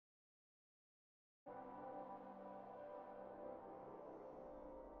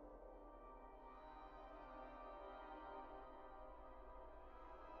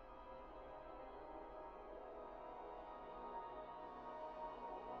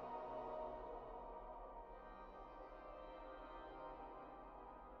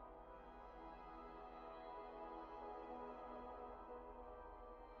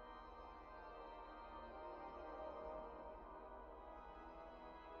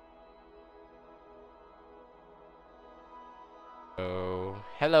Oh,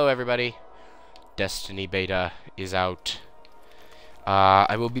 hello everybody. Destiny Beta is out.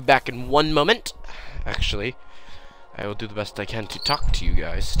 I will be back in one moment. Actually, I will do the best I can to talk to you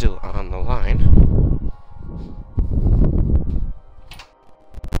guys still on the line.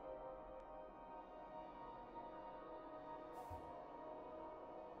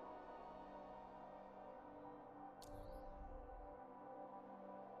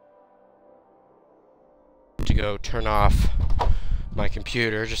 To go turn off my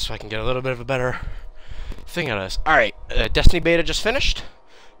computer just so I can get a little bit of a better thing out of this. Alright, Destiny Beta just finished.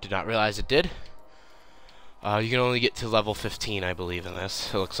 Did not realize it did. You can only get to level 15, I believe, in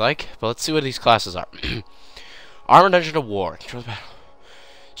this, it looks like. But let's see what these classes are. Armor Dungeon of War. Control the battle.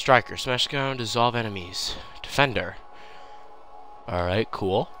 Striker. Smash the ground. Dissolve enemies. Defender. Alright,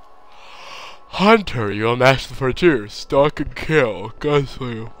 cool. Hunter. You'll master the frontier. Stalk and kill.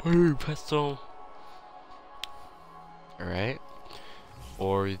 Gunslinger. Pistol. Alright.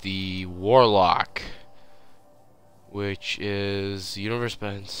 Or the Warlock, which is universe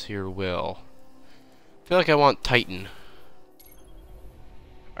bends your will. I feel like I want Titan.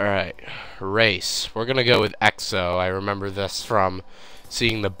 Alright, race. We're gonna go with Exo. I remember this from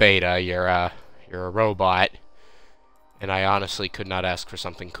seeing the beta. You're a robot, and I honestly could not ask for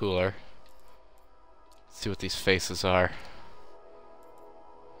something cooler. Let's see what these faces are.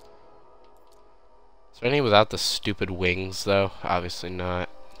 Is there any without the stupid wings, though? Obviously not.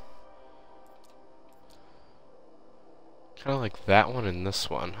 Kind of like that one and this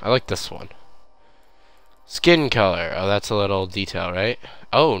one. I like this one. Skin color. Oh, that's a little detail, right?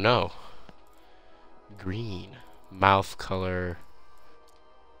 Oh, no. Green. Mouth color.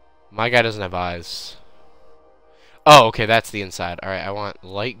 My guy doesn't have eyes. Oh, okay, that's the inside. Alright, I want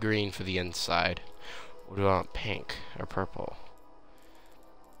light green for the inside. Or do I want pink or purple?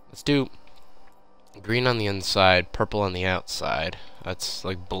 Let's do green on the inside, purple on the outside. That's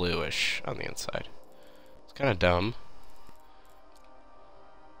like bluish on the inside. It's kind of dumb.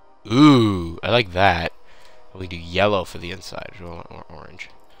 Ooh, I like that. We do yellow for the inside. Or orange.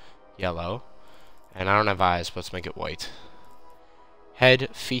 Yellow. And I don't have eyes, but let's make it white.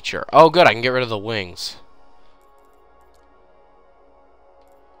 Head feature. Oh, good, I can get rid of the wings.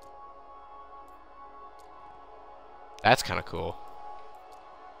 That's kind of cool.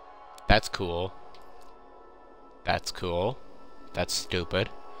 That's cool. That's cool. That's stupid.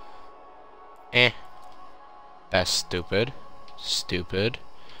 Eh. That's stupid. Stupid.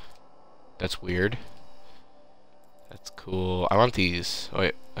 That's weird. That's cool. I want these. Oh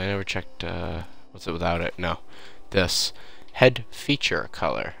wait, I never checked, what's it without it? No. This. Head feature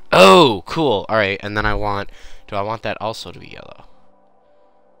color. Oh, cool. Alright, and then do I want that also to be yellow?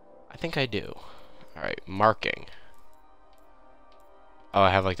 I think I do. Alright, marking. Oh,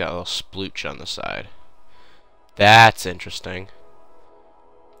 I have like that little splooch on the side. That's interesting.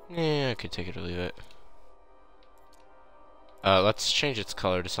 Yeah, I could take it or leave it. Let's change its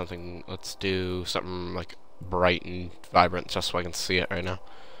color to something. Let's do something like bright and vibrant just so I can see it right now.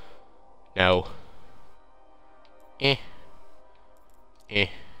 No. Eh. Eh.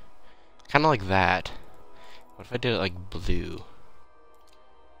 Kind of like that. What if I did it like blue?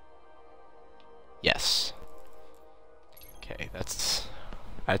 Yes. Okay, that's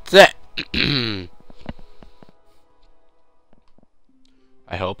it.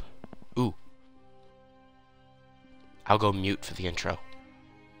 I hope. Ooh. I'll go mute for the intro.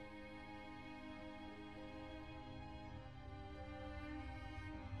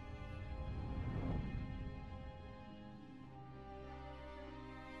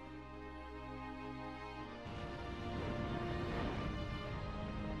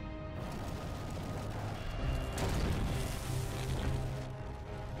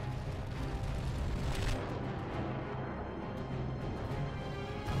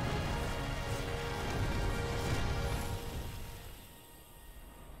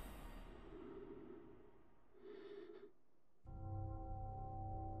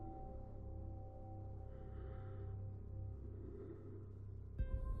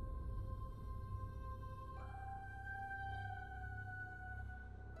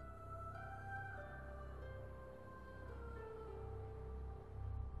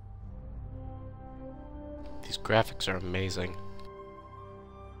 These graphics are amazing.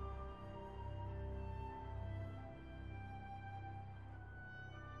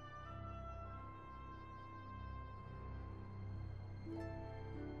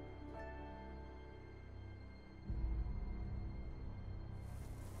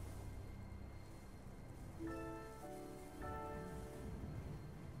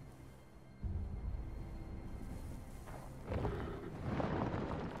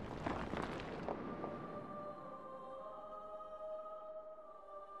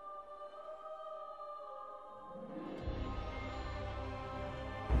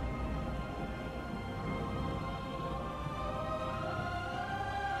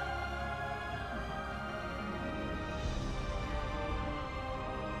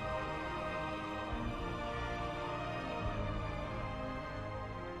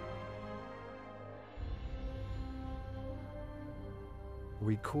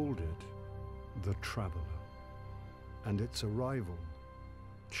 We called it the Traveler, and its arrival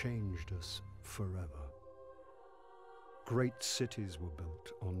changed us forever. Great cities were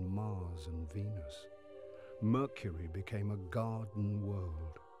built on Mars and Venus. Mercury became a garden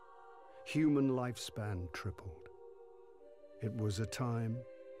world. Human lifespan tripled. It was a time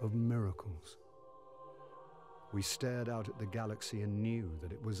of miracles. We stared out at the galaxy and knew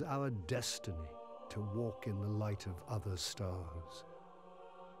that it was our destiny to walk in the light of other stars.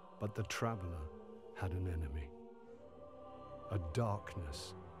 But the Traveler had an enemy, a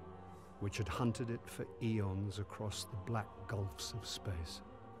darkness which had hunted it for eons across the black gulfs of space.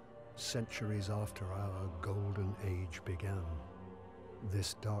 Centuries after our golden age began,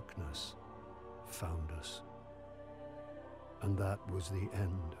 this darkness found us. And that was the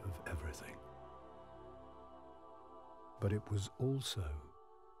end of everything. But it was also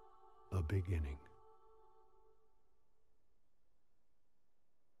a beginning.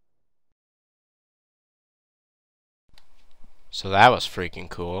 So that was freaking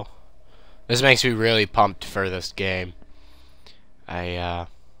cool. This makes me really pumped for this game. I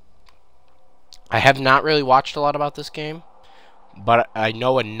have not really watched a lot about this game, but I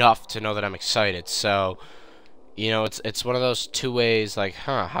know enough to know that I'm excited. So, you know, it's one of those two ways, like,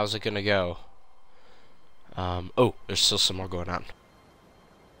 how's it gonna go? Oh, there's still some more going on.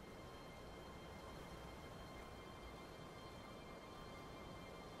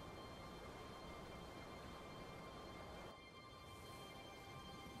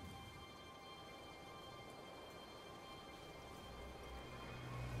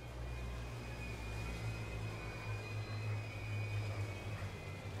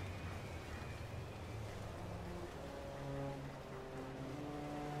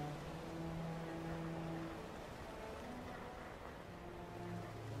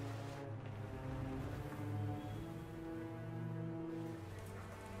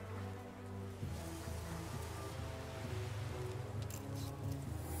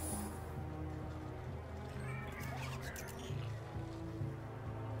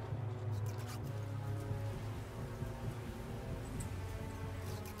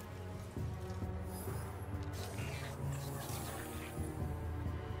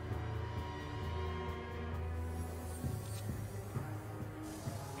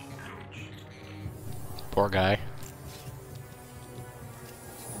 Poor guy.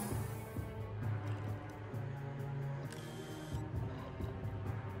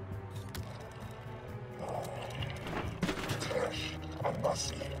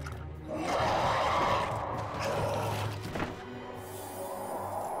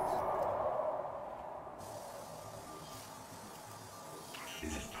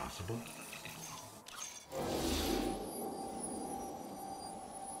 Is it possible?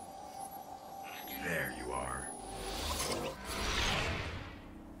 There you are.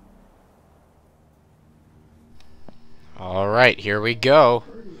 Alright, here we go.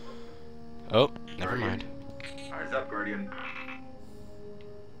 Oh, never mind. Eyes up, Guardian.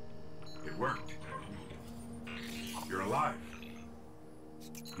 It worked. You're alive.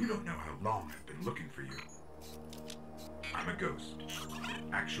 You don't know how long I've been looking for you. I'm a ghost.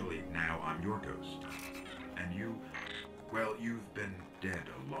 Actually, now I'm your ghost. And you, well, you've been dead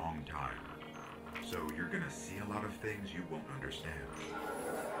a long time. So you're gonna see a lot of things you won't understand.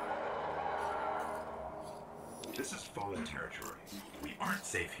 This is fallen territory. We aren't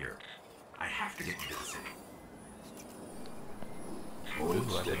safe here. I have to get into the city.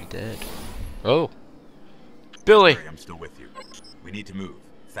 Ooh, I'm dead. Oh. Billy! I'm still with you. We need to move.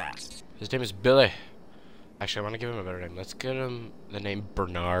 Fast. His name is Billy. Actually, I want to give him a better name. Let's get him the name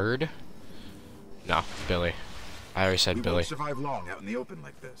Bernard. No, Billy. I already said We Billy. won't survive long out in the open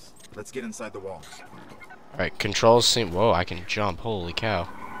like this. Let's get inside the walls. Alright, controls seem... Whoa, I can jump. Holy cow.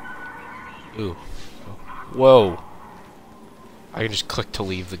 Ooh. Whoa. I can just click to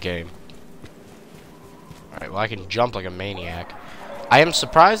leave the game. Alright, well I can jump like a maniac. I am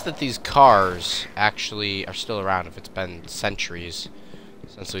surprised that these cars actually are still around if it's been centuries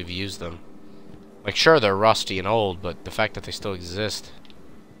since we've used them. Like, sure, they're rusty and old, but the fact that they still exist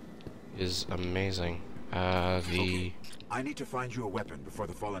is amazing. Okay. I need to find you a weapon before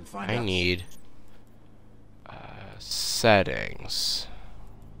the Fallen find us. I need... settings.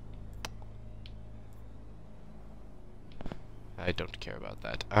 I don't care about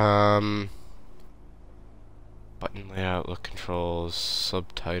that. Button layout, look controls,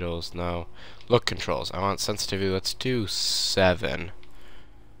 subtitles, no. Look controls, I want sensitivity, let's do 7.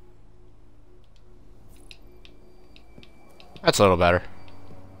 That's a little better.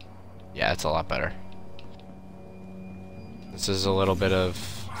 Yeah, that's a lot better. This is a little bit of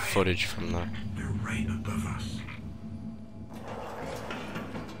footage from the... They're right above us.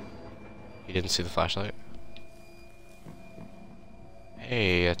 You didn't see the flashlight?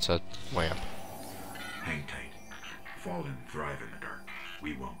 Hey, it's a lamp. Hang tight. Fallen thrive in the dark.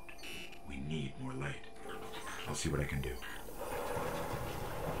 We won't. We need more light. I'll see what I can do.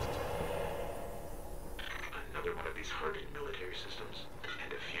 Another one of these hardened military systems,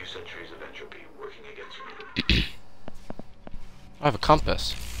 and a few centuries of entropy working against me. I have a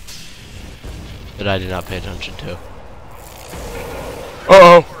compass that I did not pay attention to.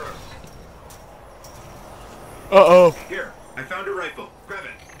 Uh-oh! Uh-oh! Here, I found a rifle. Grab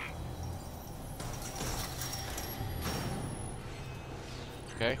it.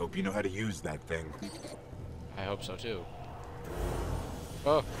 Okay. I hope you know how to use that thing. I hope so too.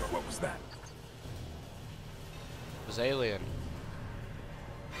 Oh, What was that? it was alien.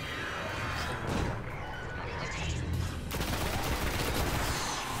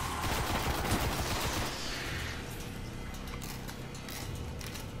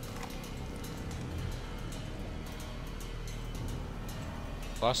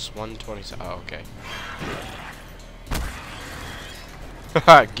 Plus 127. Oh, okay.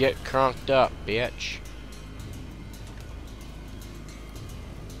 Haha, get crunked up, bitch.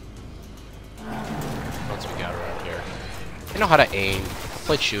 What else we got around here? I know how to aim. I've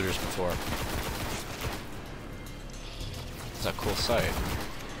played shooters before. It's a cool sight.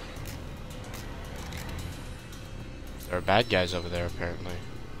 There are bad guys over there, apparently.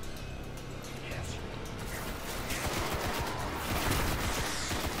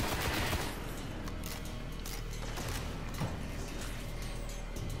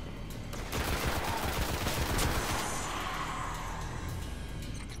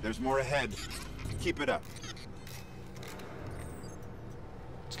 There's more ahead. Keep it up.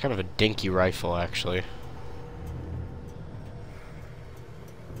 It's kind of a dinky rifle, actually.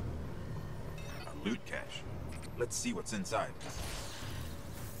 A loot cache. Let's see what's inside.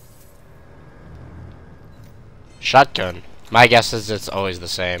 Shotgun. My guess is it's always the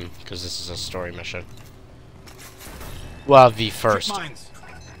same, because this is a story mission. Well, the first. Chip mines.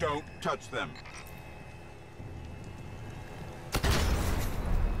 Don't touch them.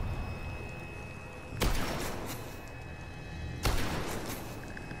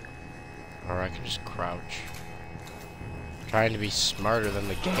 Or I can just crouch. Trying to be smarter than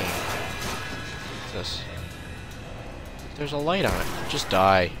the game. What's this? There's a light on it. Just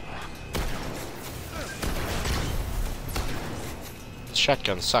die. This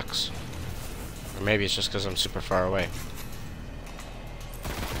shotgun sucks. Or maybe it's just because I'm super far away.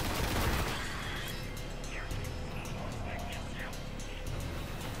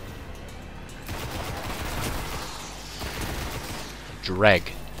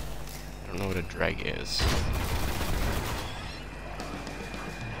 Dreg. I don't know what a dreg is.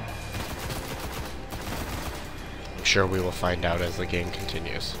 I'm sure we will find out as the game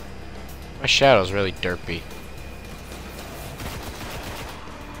continues. My shadow's really derpy.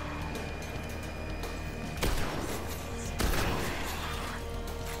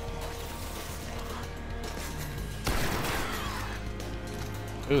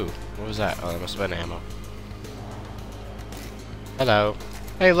 Ooh, what was that? Oh, that must have been ammo. Hello.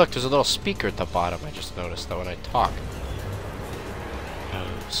 Hey, look, there's a little speaker at the bottom. I just noticed that when I talk.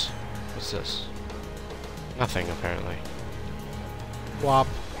 Nose. What's this? Nothing, apparently. Wop.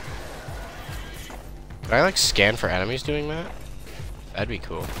 Can I, like, scan for enemies doing that? That'd be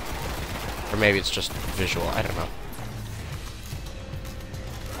cool. Or maybe it's just visual. I don't know.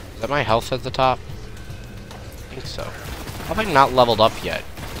 Is that my health at the top? I think so. How have I not leveled up yet?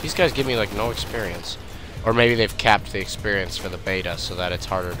 These guys give me, like, no experience. Or maybe they've capped the experience for the beta so that it's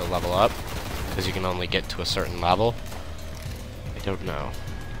harder to level up. Because you can only get to a certain level. I don't know.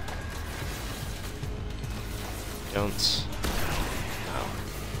 Don't. No.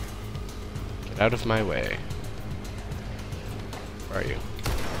 Get out of my way. Where are you?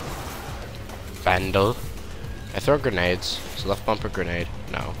 Vandal. I throw grenades. Is left bumper grenade?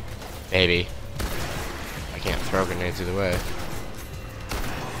 No. Maybe. I can't throw grenades either way.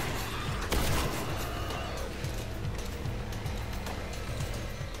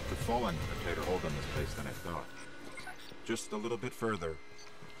 Fallen a tighter hold on this place than I thought. Just a little bit further.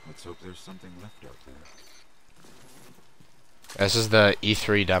 Let's hope there's something left out there. This is the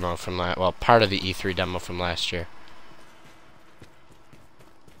E3 demo from well, part of the E3 demo from last year.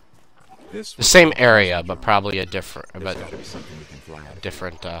 The same area, but probably a different,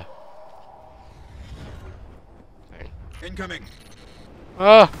 different thing. Incoming.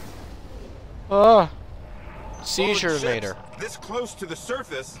 Seizure mater. This close to the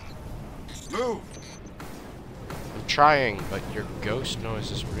surface. Move. I'm trying, but your ghost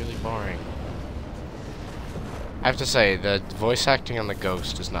noise is really boring. I have to say, the voice acting on the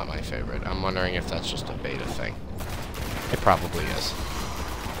ghost is not my favorite. I'm wondering if that's just a beta thing. It probably is.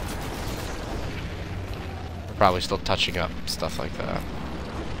 We're probably still touching up stuff like that.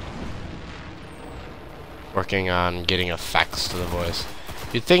 Working on getting effects to the voice.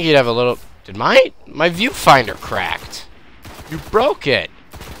 You'd think you'd have a little... Did my viewfinder cracked? You broke it!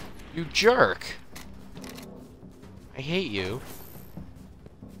 You jerk! I hate you.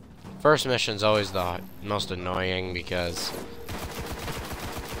 First mission's always the most annoying because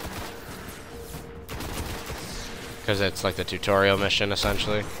it's like the tutorial mission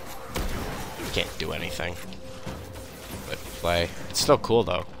essentially. You can't do anything but play. It's still cool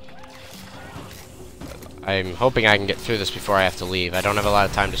though. I'm hoping I can get through this before I have to leave. I don't have a lot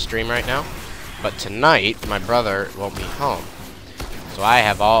of time to stream right now, but tonight my brother won't be home, so I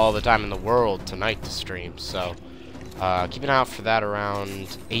have all the time in the world tonight to stream. So keep an eye out for that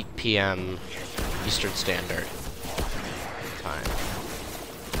around 8 p.m. Eastern Standard Time.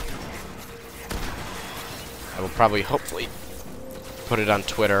 I will probably, hopefully, put it on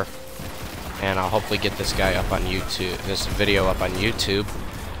Twitter, and I'll hopefully get this guy up on YouTube, this video up on YouTube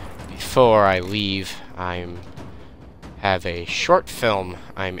before I leave. I have a short film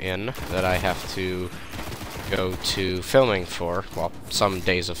I'm in that I have to go to filming for, well, some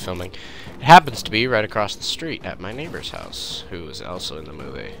days of filming. It happens to be right across the street at my neighbor's house, who is also in the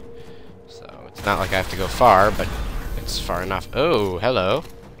movie. So it's not like I have to go far, but it's far enough. Oh, hello.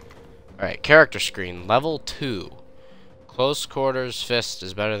 Alright, character screen, level 2. Close quarters fist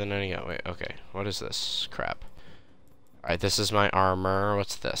is better than any... Oh, wait, okay. What is this crap? Alright, this is my armor.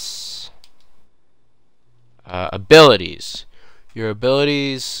 What's this? Abilities. Your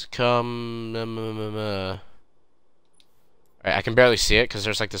abilities come... Alright, I can barely see it because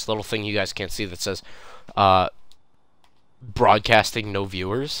there's like this little thing you guys can't see that says broadcasting no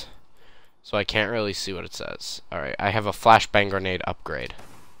viewers. So I can't really see what it says. Alright, I have a flashbang grenade upgrade.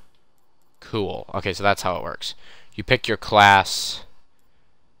 Cool. Okay, so that's how it works. You pick your class.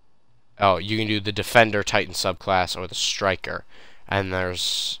 Oh, you can do the Defender Titan subclass or the Striker. And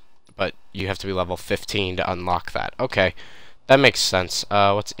there's... But you have to be level 15 to unlock that. Okay, that makes sense.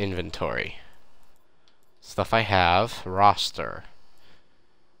 What's inventory? Stuff I have. Roster.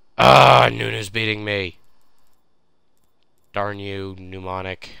 Ah, Nuna's beating me. Darn you,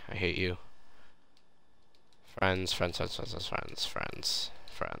 mnemonic. I hate you. Friends.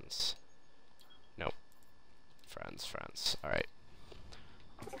 Nope. Friends. Alright.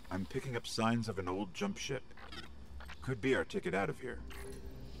 I'm picking up signs of an old jump ship. Could be our ticket out of here.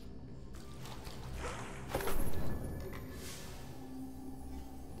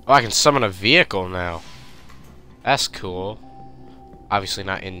 Oh, I can summon a vehicle now. That's cool. Obviously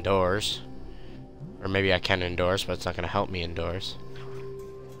not indoors. Or maybe I can indoors, but it's not going to help me indoors.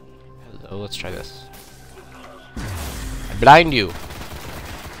 Hello, let's try this. I blind you.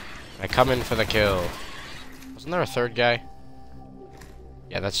 I come in for the kill. Wasn't there a third guy?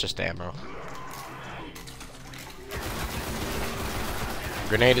 Yeah, that's just ammo.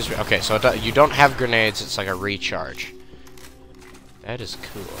 Grenade is... Okay, so you don't have grenades, it's like a recharge. That is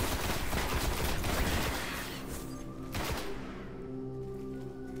cool.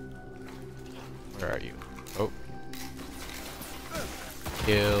 Where are you? Oh.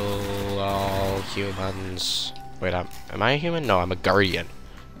 Kill all humans. Wait, am I a human? No, I'm a guardian.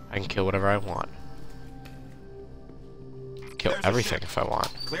 I can kill whatever I want. Kill everything if I want.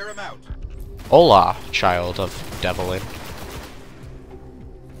 Clear him out. Hola, child of Devilin.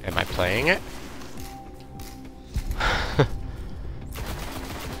 Am I playing it?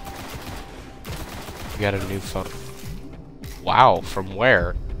 You got a new phone. Wow, from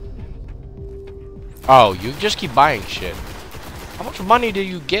where? Oh, you just keep buying shit. How much money do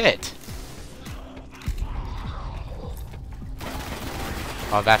you get?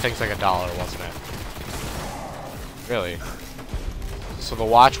 Oh, that thing's like $1, wasn't it? Really? So the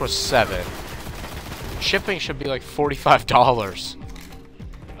watch was $7. Shipping should be like $45.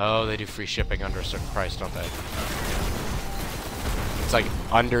 Oh, they do free shipping under a certain price, don't they? It's like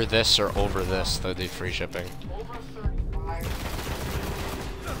under this or over this, they do free shipping.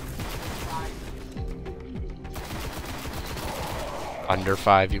 Under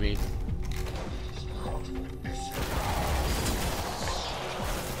 5, you mean?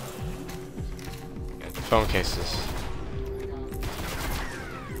 Yeah, phone cases.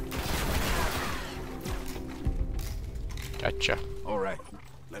 Gotcha. Alright,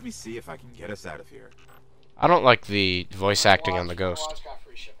 let me see if I can get us out of here. I don't like the voice acting on the ghost.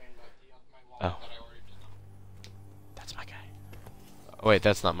 Oh. That's my guy. Oh, wait,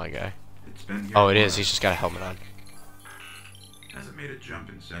 that's not my guy. Oh, it is. He's just got a helmet on. Hasn't made a jump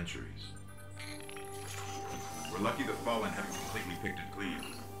in centuries. We're lucky the Fallen haven't completely picked it clean.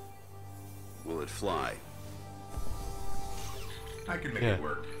 Will it fly? I can make Yeah. it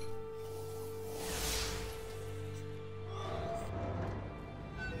work.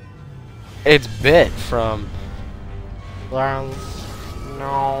 It's Bit from... Well,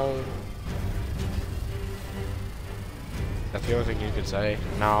 no. That's the only thing you could say.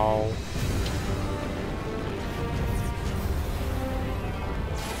 No.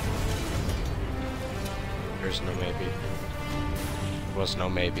 There's no maybe. There was no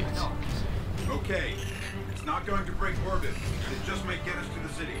maybe. Okay, it's not going to break orbit. It just might get us to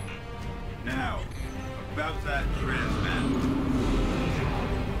the city. Now, about that transmat.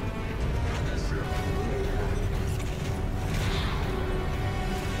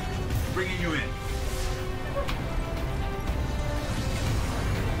 Bringing you in.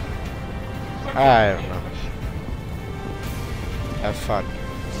 I don't know. Have fun. You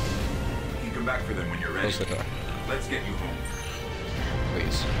can come back for them when you're ready. Close the door. Let's get you home.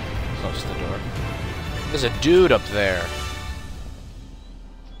 Please. Close the door. There's a dude up there.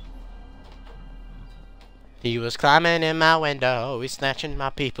 He was climbing in my window, he's snatching my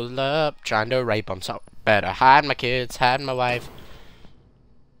people up, trying to rape them, so better hide my kids, hide my wife.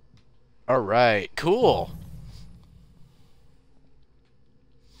 Alright, cool.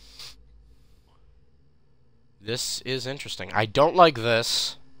 This is interesting. I don't like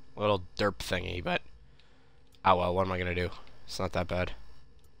this little derp thingy, but... oh well, what am I gonna do? It's not that bad.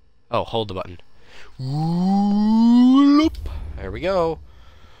 Oh, hold the button. There we go.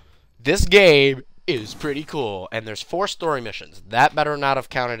 This game is pretty cool, and there's 4 story missions. That better not have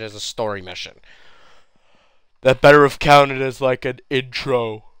counted as a story mission. That better have counted as like an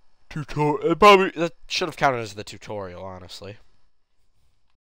intro tutorial. Probably that should have counted as the tutorial, honestly.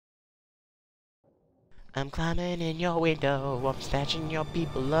 I'm climbing in your window, I'm snatching your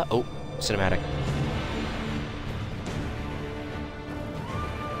people up. Oh, cinematic.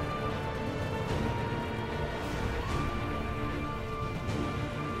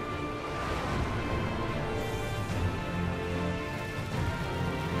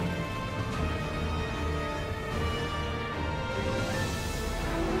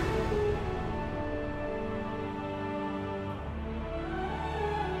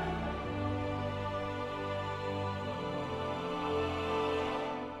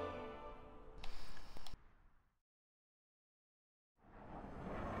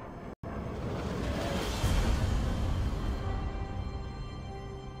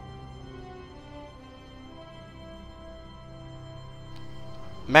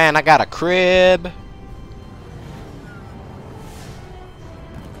 Man, I got a crib.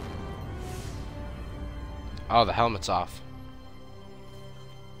 Oh, the helmet's off.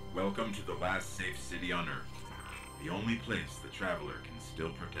 Welcome to the last safe city on Earth. The only place the Traveler can still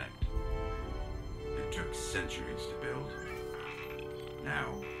protect. It took centuries to build.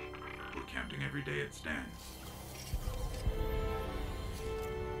 Now, we're counting every day it stands.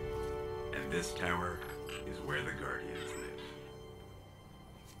 And this tower is where the Guardians live.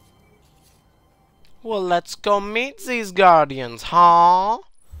 Well, let's go meet these Guardians, huh?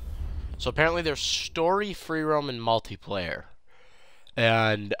 So apparently there's story, free roam, and multiplayer.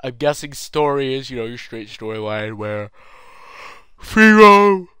 And I'm guessing story is, you know, your straight storyline where free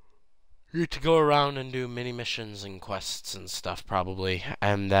roam, you get to go around and do mini missions and quests and stuff probably.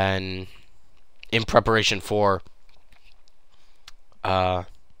 And then in preparation for, you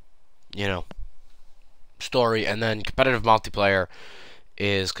know, story. And then competitive multiplayer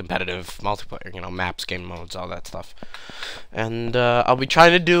is competitive multiplayer, you know, maps, game modes, all that stuff. And I'll be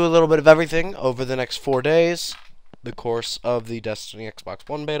trying to do a little bit of everything over the next 4 days, the course of the Destiny Xbox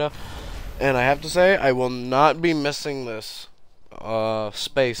One beta. And I have to say, I will not be missing this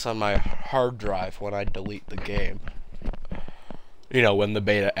space on my hard drive when I delete the game. You know, when the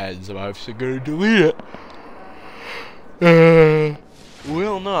beta ends, I'm obviously going to delete it.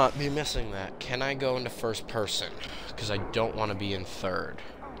 Will not be missing that. Can I go into first person? Because I don't want to be in third.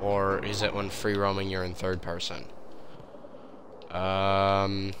 Or is it when free roaming you're in third person?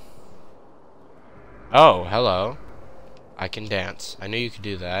 Oh, hello. I can dance. I knew you could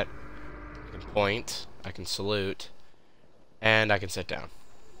do that. I can point. I can salute. And I can sit down.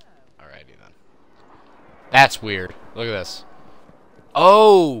 Alrighty then. That's weird. Look at this.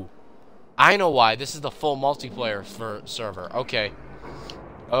 Oh! I know why. This is the full multiplayer for server. Okay.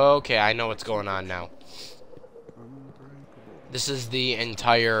 Okay, I know what's going on now. This is the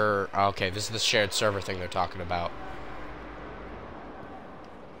entire... okay, this is the shared server thing they're talking about.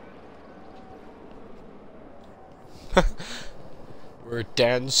 We're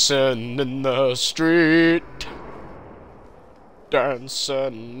dancing in the street.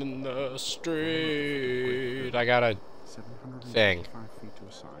 Dancing in the street. I got a thing.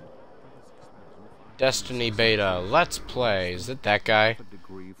 Destiny Beta. Let's play. Is it that guy?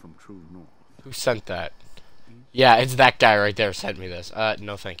 Who sent that? Yeah, it's that guy right there sent me this.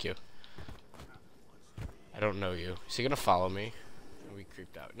 No thank you. I don't know you. Is he gonna follow me? Are we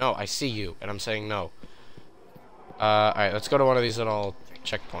creeped out? No, I see you, and I'm saying no. Alright, let's go to one of these little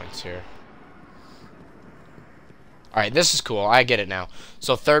checkpoints here. Alright, this is cool. I get it now.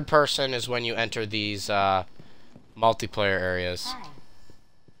 So third person is when you enter these, multiplayer areas.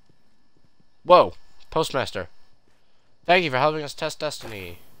 Whoa! Postmaster. Thank you for helping us test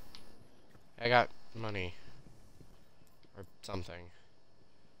Destiny. I got money. Or something.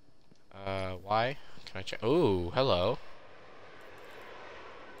 Why? Can I check? Ooh, hello.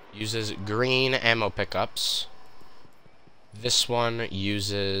 Uses green ammo pickups. This one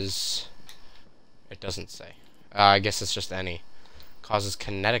uses... It doesn't say. I guess it's just any. Causes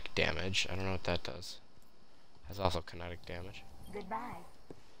kinetic damage. I don't know what that does. Has also kinetic damage. Goodbye.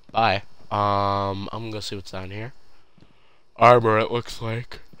 Bye. I'm gonna go see what's down here. Armor, it looks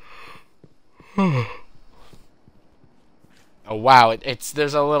like. Oh wow,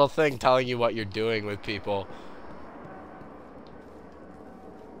 there's a little thing telling you what you're doing with people.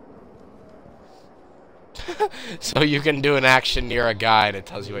 So you can do an action near a guy and it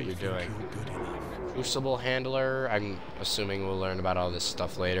tells you what you're doing. Crucible handler, I'm assuming we'll learn about all this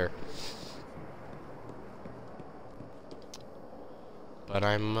stuff later. But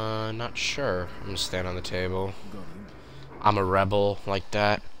I'm not sure. I'm gonna stand on the table. I'm a rebel like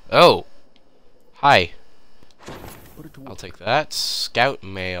that. Oh! Hi. I'll take that. Scout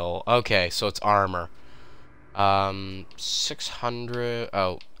mail. Okay, so it's armor. 600...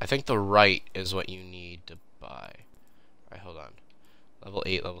 Oh, I think the right is what you need to buy. Alright, hold on. Level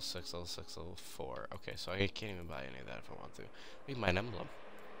 8, level 6, level 6, level 4. Okay, so I can't even buy any of that if I want to. Read my emblem.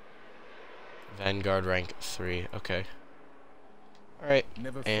 Vanguard rank 3. Okay. Alright,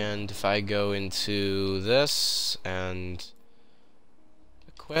 and if I go into this and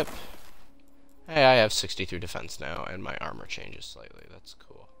equip, hey, I have 63 defense now, and my armor changes slightly. That's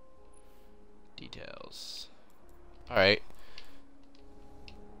cool. Details. Alright.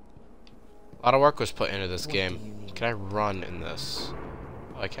 A lot of work was put into this game. Can I run in this?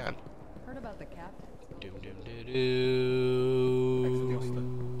 Oh, I can. Heard about the captain. Doom doom doo doo.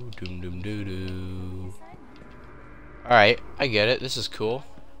 Doom doom doo doo. Alright, I get it. This is cool.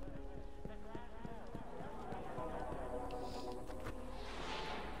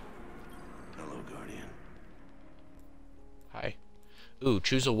 Hello, Guardian. Hi. Ooh,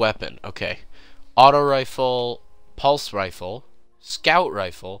 choose a weapon. Okay. Auto rifle, pulse rifle, scout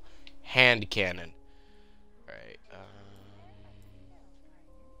rifle, hand cannon. Alright,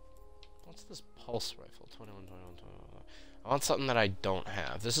 what's this pulse rifle? 21, 21, 21. I want something that I don't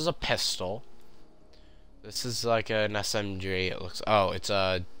have. This is a pistol. This is like an SMG. It looks... Oh, it's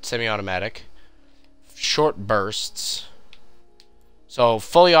a semi-automatic. Short bursts. So,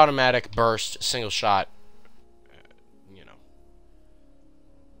 fully automatic burst, single shot. You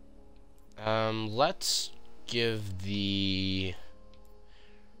know. Let's give the...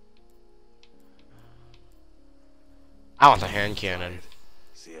 I want the hand cannon.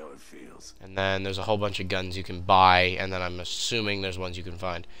 See how it feels. And then there's a whole bunch of guns you can buy, and then I'm assuming there's ones you can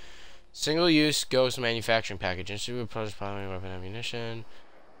find. Single-use ghost manufacturing package. Instantly approach primary weapon ammunition.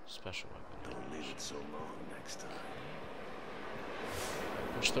 Special weapon. Don't leave it so long next time.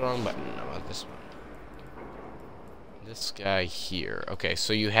 Push the wrong button. I want this one. This guy here. Okay,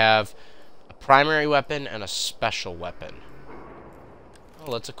 so you have a primary weapon and a special weapon.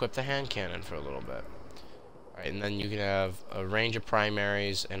 Oh, let's equip the hand cannon for a little bit. Alright, and then you can have a range of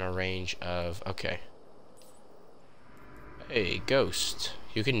primaries and a range of... Okay. Hey, ghost.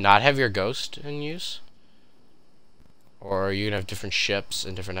 You can not have your ghost in use. Or you can have different ships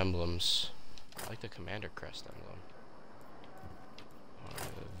and different emblems. I like the Commander Crest emblem. Or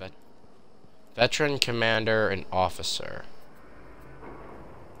the Veteran, Commander, and Officer.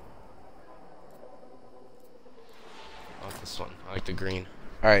 I like this one. I like the green.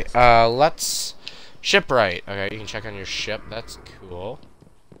 Alright, let's... Shipwright. Okay, you can check on your ship. That's cool.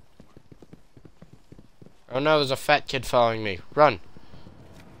 Oh no, there's a fat kid following me. Run!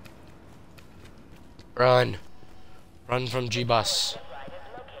 Run! Run from G-Bus.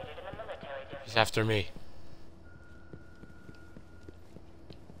 He's after me.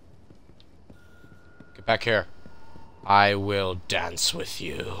 Get back here. I will dance with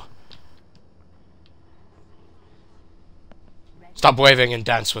you. Stop waving and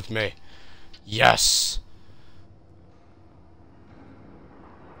dance with me. Yes.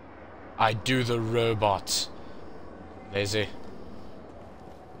 I do the robot. Lazy.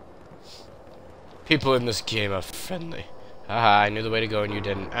 People in this game are friendly. Haha, I knew the way to go and you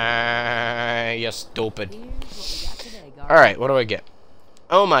didn't. Ah, you stupid. Alright, what do I get?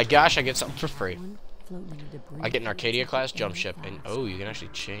 Oh my gosh, I get something for free. I get an Arcadia class jump ship, and oh, you can actually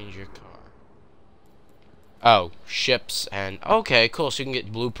change your car. Oh, ships and okay, cool. So you can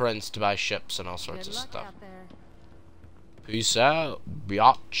get blueprints to buy ships and all sorts of stuff. Peace out,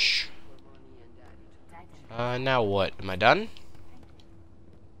 biatch. Now what? Am I done?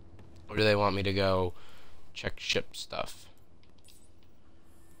 Or do they want me to go check ship stuff?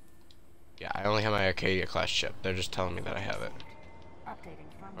 Yeah, I only have my Arcadia class ship. They're just telling me that I have it.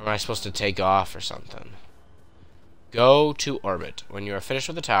 Or am I supposed to take off or something? Go to orbit. When you are finished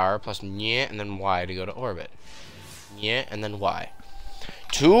with the tower, press nyeh and then Y to go to orbit. Nyeh and then Y.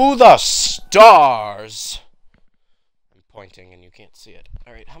 To the stars! I'm pointing and you can't see it.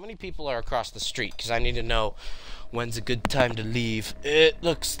 Alright, how many people are across the street? Because I need to know when's a good time to leave. It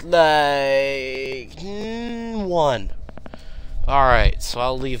looks like... one. Alright, so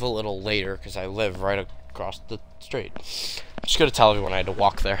I'll leave a little later because I live right across the street. I'm just going to tell everyone I had to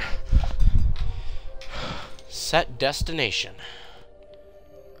walk there. Set destination.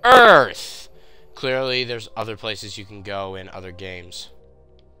 Earth! Clearly, there's other places you can go in other games.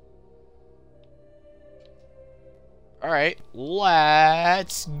 Alright,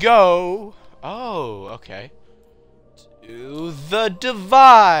 let's go. Oh, okay. To the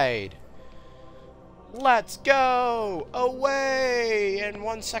divide. Let's go away. In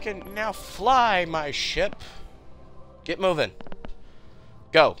 1 second, now fly, my ship. Get moving.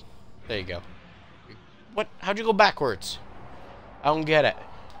 Go. There you go. What? How'd you go backwards? I don't get it.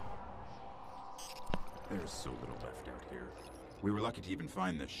 There's so little left out here. We were lucky to even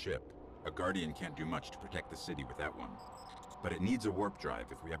find this ship. A Guardian can't do much to protect the city with that one. But it needs a warp drive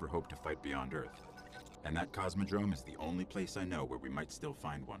if we ever hope to fight beyond Earth. And that Cosmodrome is the only place I know where we might still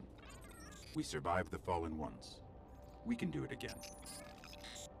find one. We survived the Fallen once. We can do it again.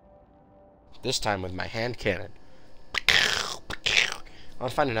 This time with my hand cannon. I want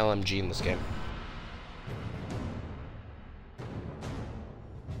to find an LMG in this game.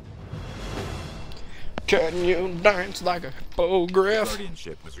 Can you dance like a hippogriff? The Guardian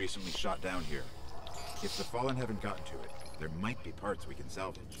ship was recently shot down here. If the Fallen haven't gotten to it, there might be parts we can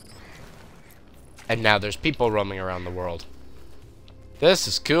salvage. And now there's people roaming around the world. This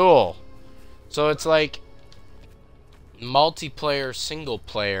is cool. So it's like multiplayer, single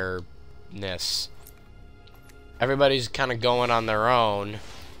player-ness. Everybody's kind of going on their own,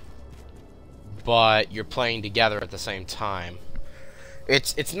 but you're playing together at the same time.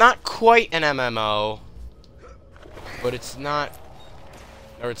 It's not quite an MMO, but it's not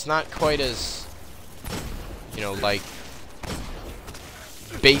quite as, you know, like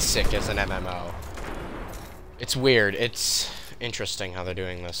basic as an MMO. It's weird. It's interesting how they're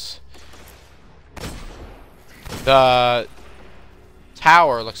doing this. The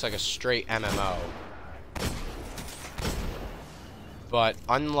tower looks like a straight MMO. But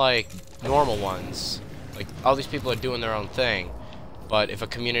unlike normal ones, like all these people are doing their own thing, but if a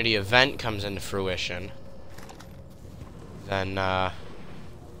community event comes into fruition, then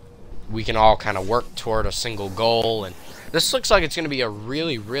we can all kind of work toward a single goal. And this looks like it's going to be a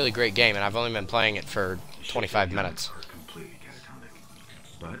really, really great game, and I've only been playing it for 25 minutes. Are completely catatonic,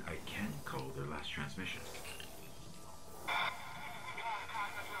 but I can call their last transmission.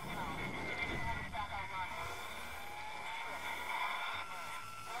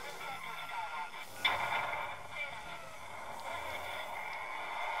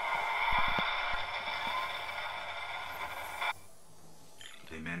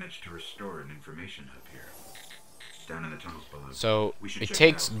 They managed to restore an information hub here. Down in the tunnels below. So it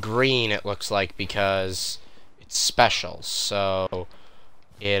takes green, it looks like, because it's special. So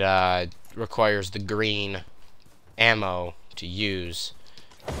it requires the green ammo to use.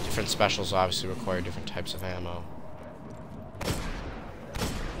 Different specials obviously require different types of ammo.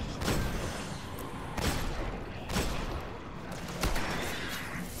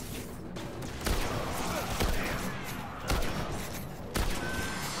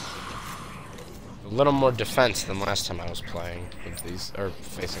 A little more defense than last time I was playing with these, or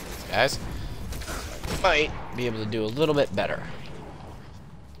facing these guys. Might be able to do a little bit better.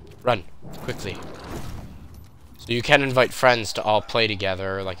 Run, quickly. So you can invite friends to all play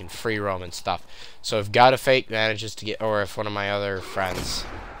together, like in free roam and stuff. So if God of Fate manages to get, or if one of my other friends,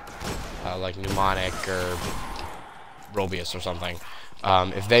 like Mnemonic or Robius or something,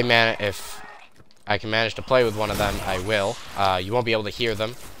 if I can manage to play with one of them, I will. You won't be able to hear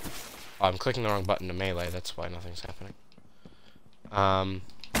them. Oh, I'm clicking the wrong button to melee, that's why nothing's happening.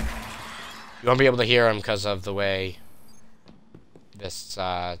 You won't be able to hear them because of the way this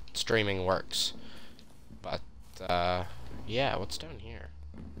streaming works. yeah, what's down here?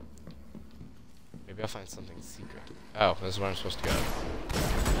 Maybe I'll find something secret. Oh, this is where I'm supposed to go.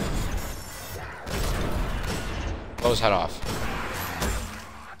 Blow his head off.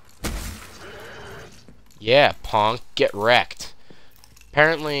 Yeah, Ponk, get wrecked.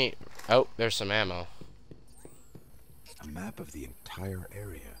 Apparently... Oh, there's some ammo. A map of the entire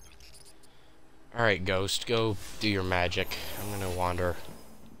area. Alright, Ghost, go do your magic. I'm gonna wander.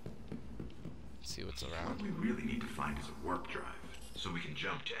 See what's around. What we really need to find is a warp drive, so we can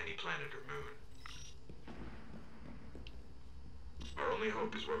jump to any planet or moon. Our only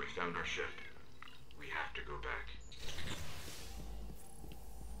hope is where we found our ship. We have to go back.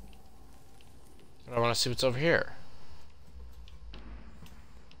 But I want to see what's over here.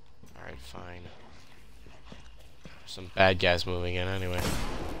 Alright, fine. Some bad guys moving in anyway.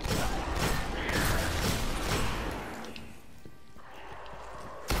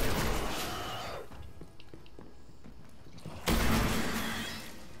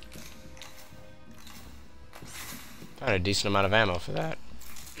 Found a decent amount of ammo for that.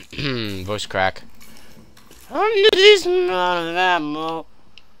 Voice crack. Found a decent amount of ammo.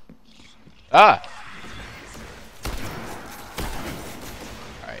 Ah!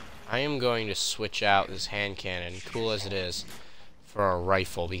 Alright, I am going to switch out this hand cannon, cool as it is, for a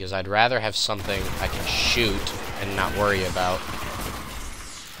rifle, because I'd rather have something I can shoot and not worry about.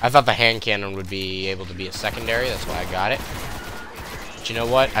 I thought the hand cannon would be able to be a secondary, that's why I got it. But you know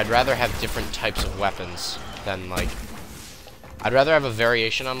what? I'd rather have different types of weapons than, like... I'd rather have a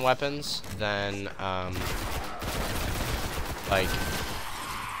variation on weapons than, like,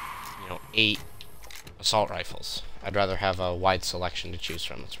 you know, 8 assault rifles. I'd rather have a wide selection to choose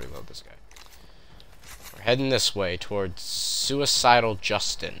from. Let's reload this guy. We're heading this way towards Suicidal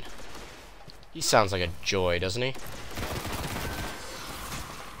Justin. He sounds like a joy, doesn't he?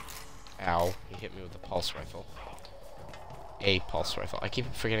 Ow. He hit me with a pulse rifle. A pulse rifle. I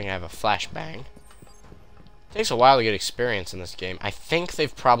keep forgetting I have a flashbang. Takes a while to get experience in this game. I think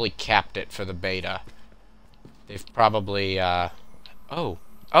they've probably capped it for the beta. They've probably, Oh!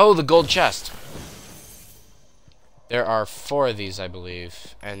 Oh, the gold chest! There are 4 of these, I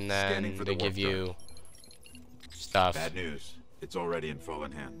believe. And then they give you... stuff. Bad news. It's already in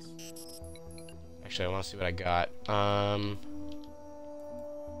fallen hands. Actually, I want to see what I got.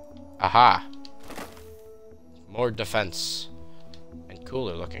 Aha! More defense. And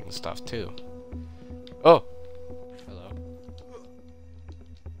cooler looking stuff, too. Oh! Hello.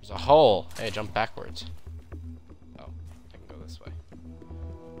 There's a hole. Hey, jump backwards. Oh, I can go this way.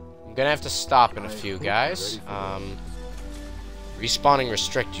 I'm gonna have to stop in a few, guys. Respawning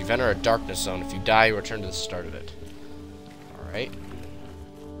restrict. You've entered a darkness zone. If you die, you return to the start of it. Alright.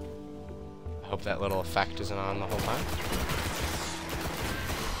 I hope that little effect isn't on the whole time.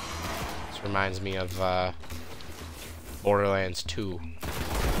 This reminds me of, Borderlands 2.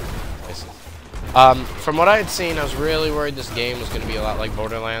 From what I had seen, I was really worried this game was going to be a lot like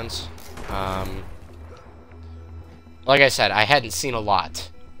Borderlands. Like I said, I hadn't seen a lot.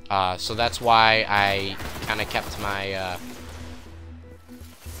 So that's why I kind of kept my,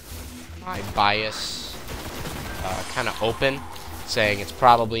 my bias kind of open, saying it's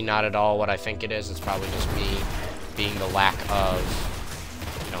probably not at all what I think it is. It's probably just me being the lack of,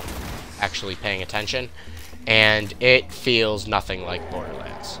 you know, actually paying attention. And it feels nothing like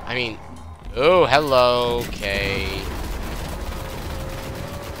Borderlands. I mean... Oh, hello, okay.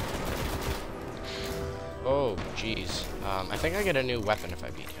 Oh, jeez. I think I get a new weapon if I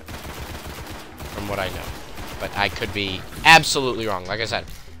beat him. From what I know. But I could be absolutely wrong. Like I said,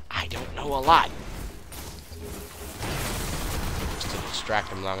 I don't know a lot. Just to distract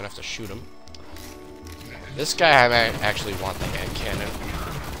him long enough to shoot him. This guy, I actually want the hand cannon.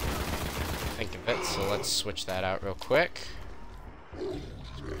 Think of it, so let's switch that out real quick.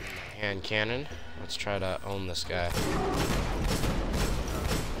 Hand cannon. Let's try to own this guy.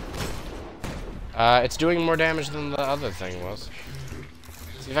 It's doing more damage than the other thing was.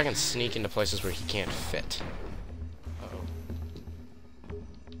 See if I can sneak into places where he can't fit. Uh-oh.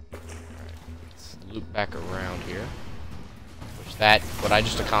 Alright, let's loop back around here. What I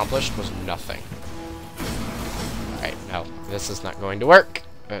just accomplished was nothing. Alright, no, this is not going to work.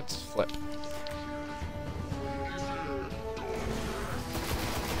 Let's flip.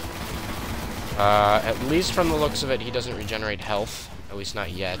 At least from the looks of it, he doesn't regenerate health. At least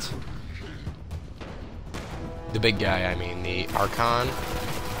not yet. The big guy, I mean. The Archon.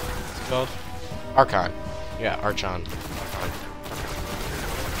 What's it called? Archon. Yeah, Archon.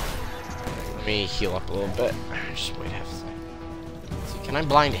 Let me heal up a little bit. Just wait half a second. Let's see, can I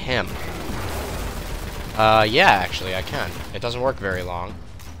blind him? Yeah, actually, I can. It doesn't work very long.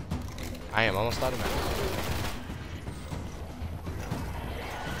 I am almost out of ammo.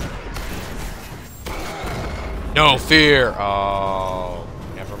 No fear! Oh,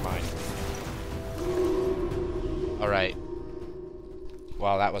 never mind. Alright.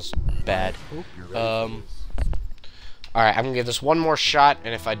 Wow, that was bad. Alright, I'm gonna give this one more shot,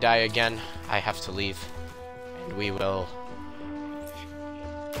 and if I die again, I have to leave. And we will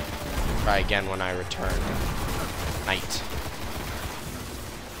try again when I return. Night.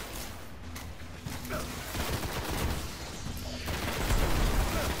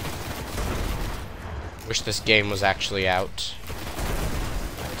 Wish this game was actually out.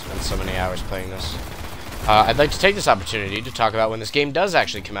 I've spent so many hours playing this. I'd like to take this opportunity to talk about when this game does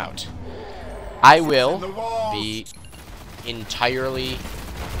actually come out. I will be entirely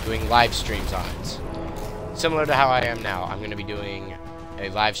doing live streams on it. Similar to how I am now. I'm going to be doing a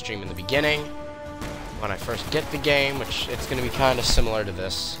live stream in the beginning, when I first get the game, which it's going to be kind of similar to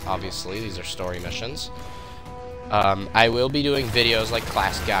this, obviously. These are story missions. I will be doing videos like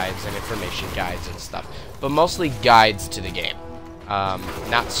class guides and information guides and stuff, but mostly guides to the game.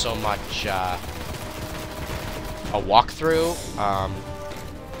 Not so much a walkthrough.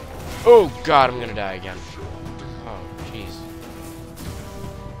 Oh god, I'm gonna die again. Oh, jeez.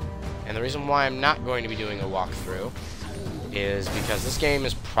 And the reason why I'm not going to be doing a walkthrough is because this game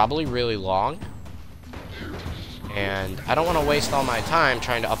is probably really long, and I don't want to waste all my time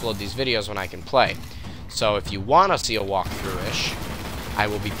trying to upload these videos when I can play. So if you want to see a walkthrough-ish, I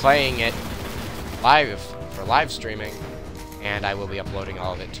will be playing it live for live streaming, and I will be uploading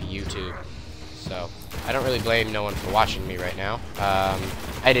all of it to YouTube. So I don't really blame no one for watching me right now.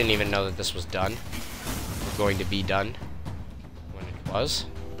 I didn't even know that this was done, or going to be done when it was.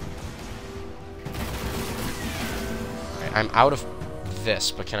 Right, I'm out of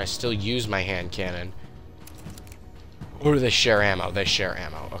this, but can I still use my hand cannon? Or do they share ammo? They share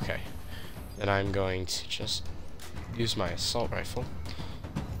ammo, okay. Then I'm going to just use my assault rifle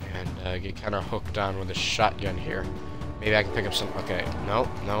and get kind of hooked on with a shotgun here. Maybe I can pick up some... Okay, no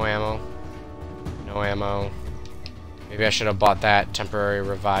ammo. No ammo. Maybe I should have bought that temporary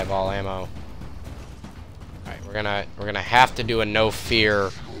revive all ammo. Alright, we're gonna have to do a no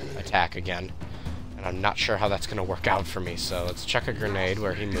fear attack again. And I'm not sure how that's gonna work out for me, so let's check a grenade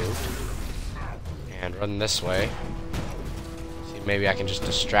where he moved. And run this way. Maybe I can just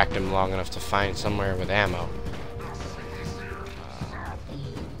distract him long enough to find somewhere with ammo.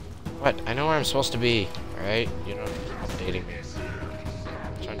 What? I know where I'm supposed to be, alright? You don't updating me.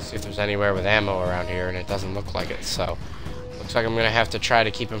 I'm trying to see if there's anywhere with ammo around here, and it doesn't look like it, so... Looks like I'm gonna have to try to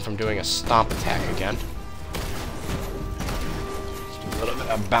keep him from doing a stomp attack again. Just do a little bit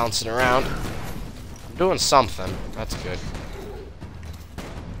of bouncing around. I'm doing something. That's good.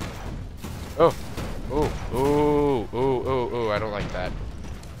 Oh! Ooh, ooh, ooh, ooh, ooh, I don't like that.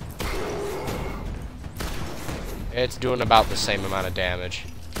 It's doing about the same amount of damage.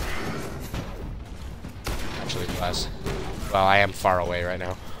 Actually, less. Well, I am far away right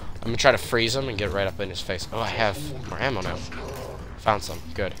now. I'm gonna try to freeze him and get right up in his face. Oh, I have more ammo now. Found some.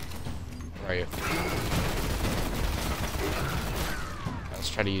 Good. Where are you? Let's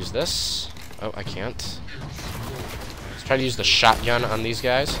try to use this. Oh, I can't. Let's try to use the shotgun on these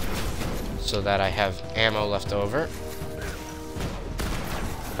guys, so that I have ammo left over.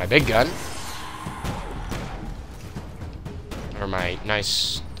 My big gun. Or my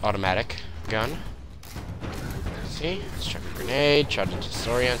nice automatic gun. See? Let's chuck a grenade, try to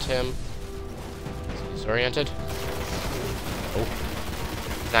disorient him. Is he disoriented? Oh.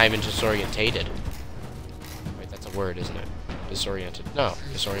 Not even disorientated. Wait, that's a word, isn't it? Disoriented. No,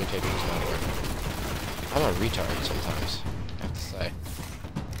 disorientated is not a word. I'm a retard sometimes, I have to say.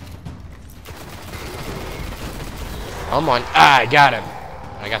 Come on. Ah, I got him.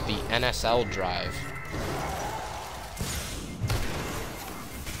 I got the NSL drive.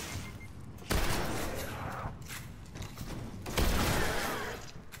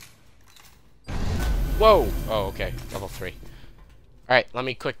 Whoa. Oh, okay. Level 3. Alright, let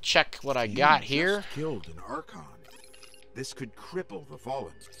me quick check what I got here. Killed an Archon. This could cripple the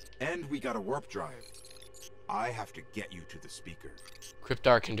Fallen. And we got a warp drive. I have to get you to the speaker.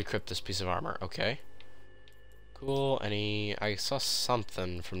 Cryptar can decrypt this piece of armor. Okay. Cool. I saw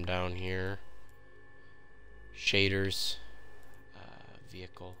something from down here. Shaders.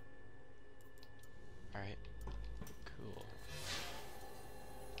 Vehicle. Alright. Cool.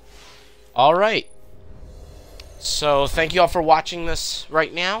 Alright. So, thank you all for watching this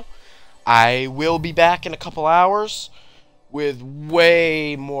right now. I will be back in a couple hours with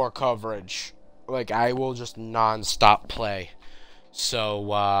way more coverage. Like, I will just non-stop play.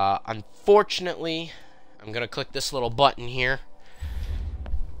 So, unfortunately, I'm going to click this little button here.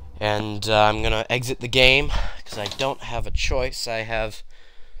 And I'm going to exit the game, because I don't have a choice. I have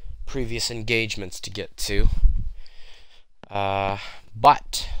previous engagements to get to.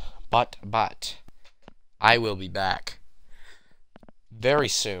 But, I will be back very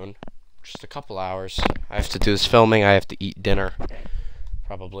soon. Just a couple hours. I have to do this filming. I have to eat dinner,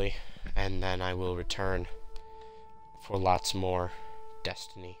 probably. And then I will return for lots more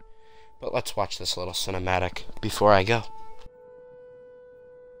Destiny. But let's watch this little cinematic before I go.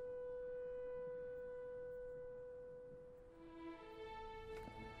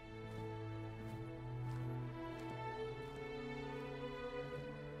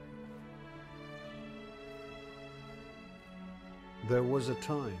 There was a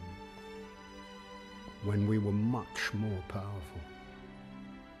time when we were much more powerful.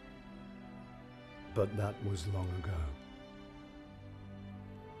 But that was long ago.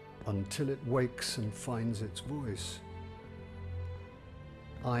 Until it wakes and finds its voice,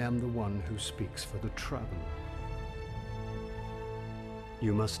 I am the one who speaks for the traveler.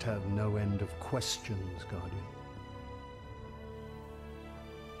 You must have no end of questions, Guardian.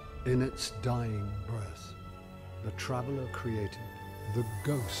 In its dying breath, the traveler created the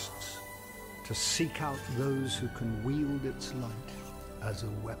ghosts to seek out those who can wield its light as a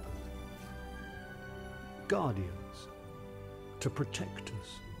weapon. Guardians to protect us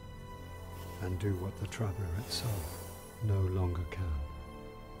and do what the traveler itself no longer can.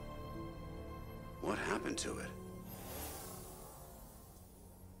 What happened to it?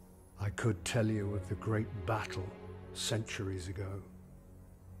 I could tell you of the great battle centuries ago.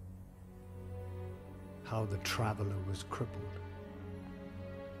 How the traveler was crippled.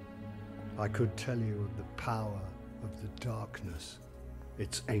 I could tell you of the power of the darkness,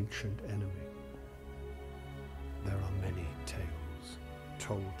 its ancient enemy. There are many tales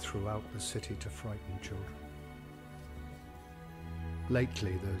told throughout the city to frighten children.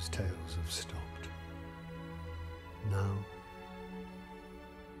 Lately, those tales have stopped. Now,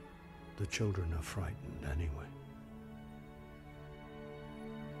 the children are frightened anyway.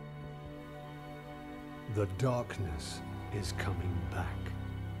 The darkness is coming back.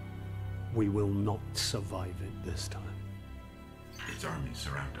 We will not survive it this time. Its armies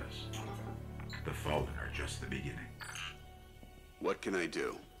surround us. The Fallen are just the beginning. What can I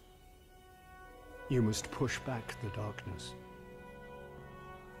do? You must push back the darkness.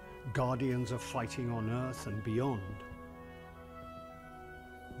 Guardians are fighting on Earth and beyond.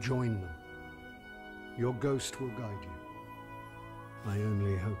 Join them. Your ghost will guide you. I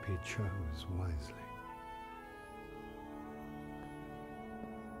only hope he chose wisely.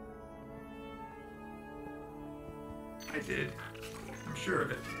 I did. I'm sure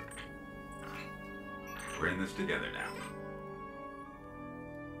of it. We're in this together now.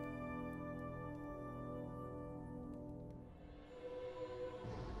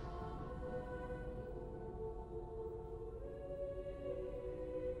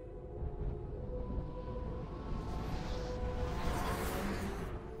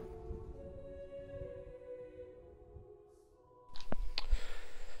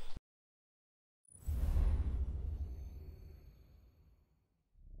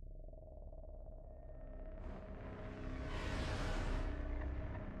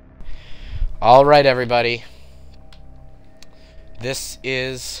 Alright, everybody. This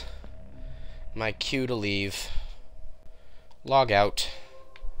is my cue to leave. Log out.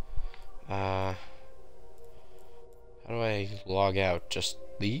 How do I log out? Just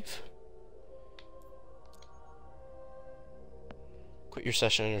leave? Quit your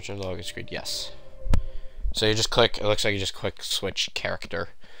session and return to login screen. Yes. So you just click, it looks like you just click switch character.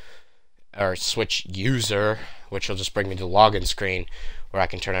 Or switch user, which will just bring me to the login screen where I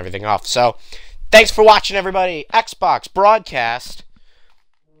can turn everything off. So, thanks for watching, everybody. Xbox broadcast.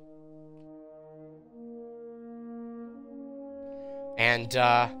 And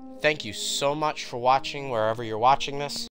thank you so much for watching wherever you're watching this.